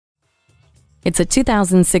It's a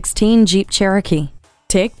 2016 Jeep Cherokee.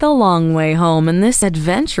 Take the long way home in this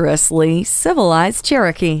adventurously civilized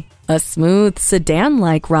Cherokee. A smooth,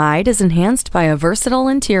 sedan-like ride is enhanced by a versatile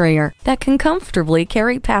interior that can comfortably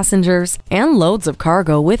carry passengers and loads of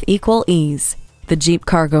cargo with equal ease. The Jeep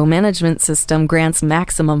Cargo Management System grants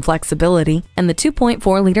maximum flexibility, and the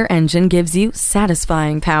 2.4-liter engine gives you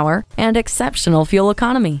satisfying power and exceptional fuel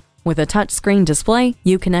economy. With a touchscreen display,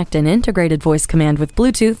 you connect an integrated voice command with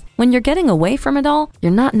Bluetooth. When you're getting away from it all,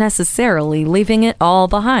 you're not necessarily leaving it all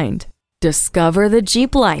behind. Discover the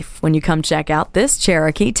Jeep life when you come check out this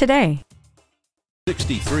Cherokee today.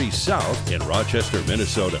 63 South in Rochester,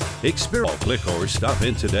 Minnesota. Experience, click or stop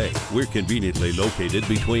in today. We're conveniently located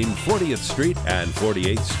between 40th Street and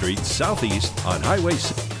 48th Street Southeast on Highway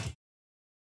 6.